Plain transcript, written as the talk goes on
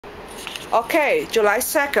Okay, July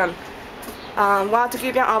 2nd. Want to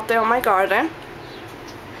give you an update on my garden.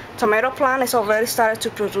 Tomato plant is already started to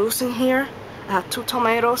produce in here. I have 2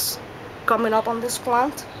 tomatoes coming up on this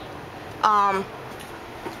plant.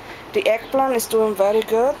 The eggplant is doing very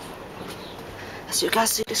good. As you can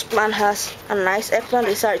see, this plant has a nice eggplant.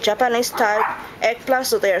 These are Japanese type eggplants,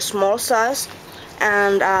 so they are small size.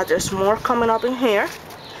 And there's more coming up in here.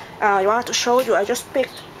 I wanted to show you, I just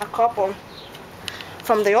picked a couple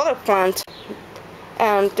from the other plant,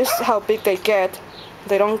 and this is how big they get.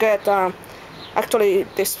 They don't get, actually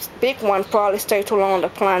this big one probably stayed too long on the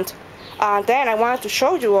plant. Then I wanted to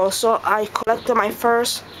show you also, I collected my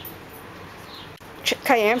first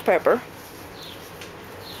cayenne pepper.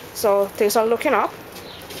 So things are looking up.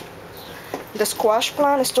 The squash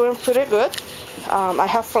plant is doing pretty good. I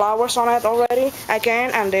have flowers on it already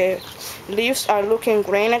again, and the leaves are looking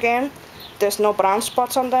green again. There's no brown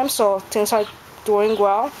spots on them, so things are doing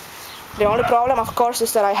well. The only problem, of course,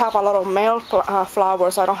 is that I have a lot of male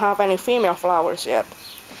flowers. I don't have any female flowers yet.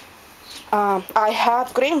 I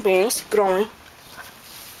have green beans growing,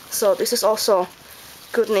 so this is also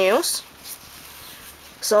good news.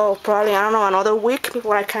 So probably, I don't know, another week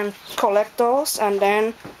before I can collect those. And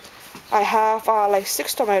then I have like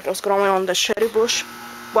 6 tomatoes growing on the cherry bush.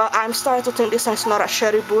 Well, I'm starting to think this is not a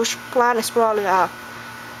cherry bush plant. It's probably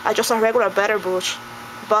just a regular better bush.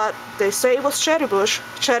 But they say it was cherry bush,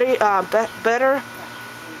 better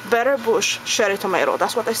bush cherry tomato.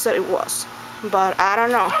 That's what they said it was. But I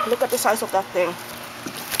don't know. Look at the size of that thing.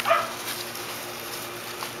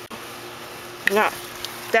 No,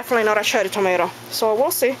 definitely not a cherry tomato. So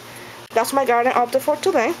we'll see. That's my garden update for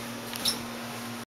today.